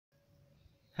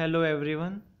Hello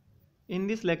everyone. In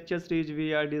this lecture series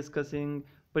we are discussing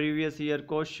previous year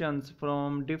questions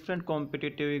from different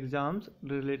competitive exams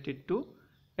related to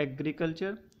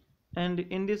agriculture, and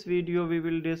in this video we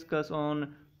will discuss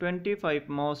on 25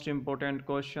 most important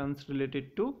questions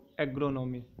related to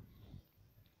agronomy.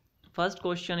 First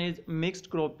question is mixed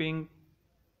cropping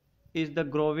is the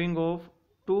growing of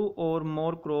two or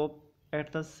more crop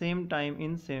at the same time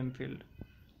in same field.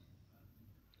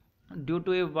 Due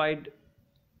to a wide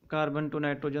carbon to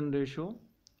nitrogen ratio,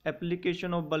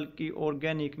 application of bulky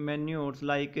organic manures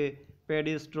like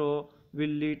paddy straw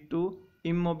will lead to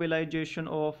immobilization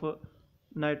of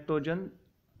nitrogen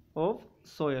of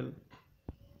soil.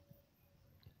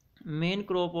 Main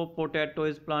crop of potato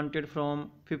is planted from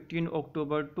 15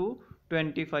 October to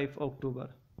 25 October.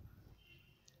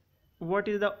 What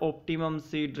is the optimum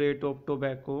seed rate of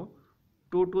tobacco?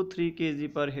 2 to 3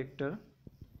 kg per hectare.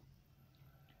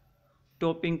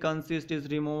 Topping consists is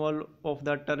removal of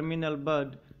the terminal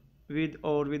bud with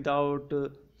or without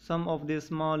some of the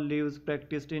small leaves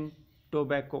practiced in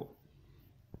tobacco.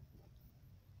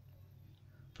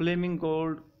 Flaming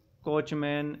Gold,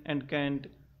 Coachman and Kent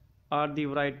are the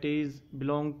varieties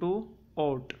belong to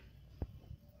oat.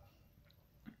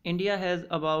 India has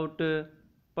about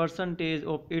percentage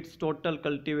of its total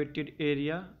cultivated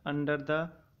area under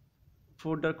the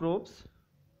fodder crops,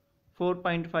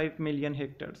 4.5 million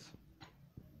hectares.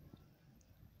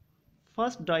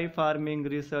 First dry farming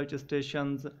research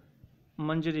stations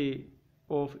Manjari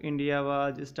of India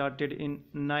was started in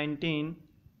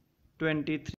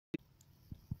 1923.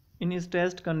 In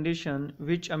stressed condition,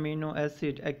 which amino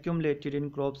acid accumulated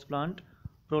in crops plant?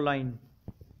 Proline.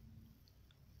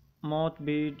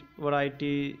 Mothbead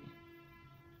variety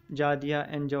Jadia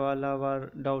and Jawala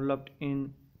were developed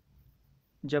in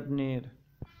Jabner.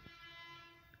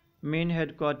 Main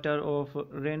headquarters of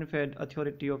Rainfed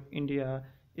Authority of India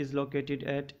is located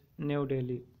at New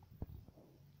Delhi.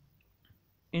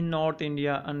 In North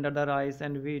India, under the rice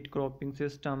and wheat cropping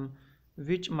system,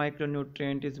 which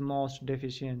micronutrient is most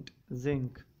deficient?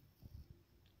 Zinc.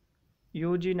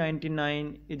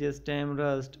 UG99 is a stem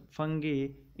rust fungi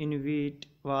in wheat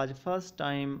was first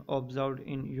time observed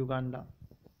in Uganda.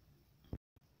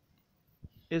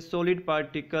 A solid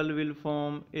particle will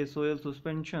form a soil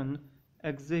suspension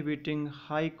exhibiting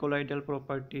high colloidal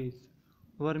properties.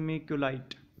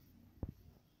 Vermiculite.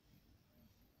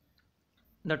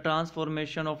 The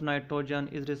transformation of nitrogen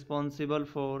is responsible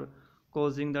for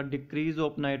causing the decrease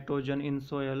of nitrogen in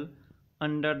soil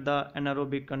under the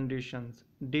anaerobic conditions,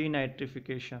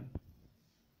 denitrification.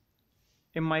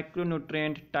 A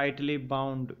micronutrient tightly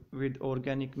bound with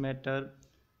organic matter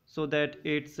so that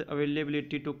its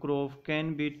availability to crop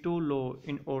can be too low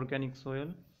in organic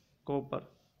soil, copper.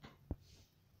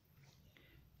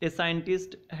 A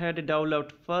scientist had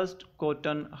developed first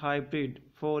cotton hybrid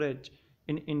 4H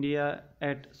in India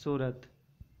at Surat,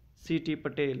 C.T.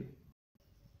 Patel.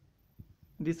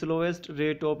 The slowest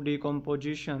rate of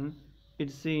decomposition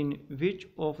is seen which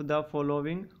of the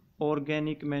following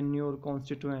organic manure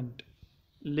constituent?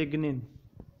 Lignin.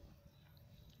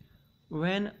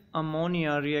 When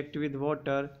ammonia reacts with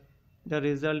water, the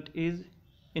result is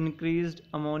increased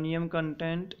ammonium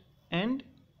content and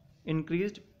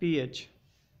increased pH.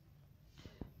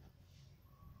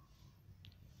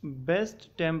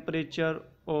 Best temperature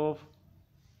of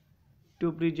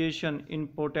tuberization in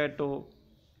potato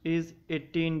is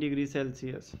 18 degrees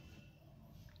Celsius.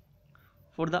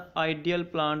 For the ideal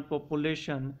plant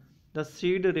population, the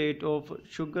seed rate of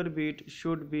sugar beet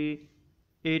should be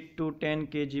 8 to 10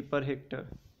 kg per hectare.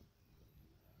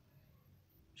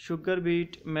 Sugar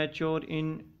beet mature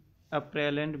in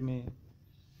April and May.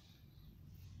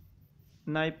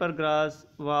 Nipper grass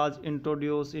was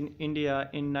introduced in India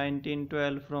in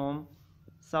 1912 from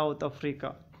South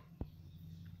Africa.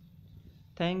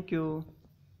 Thank you.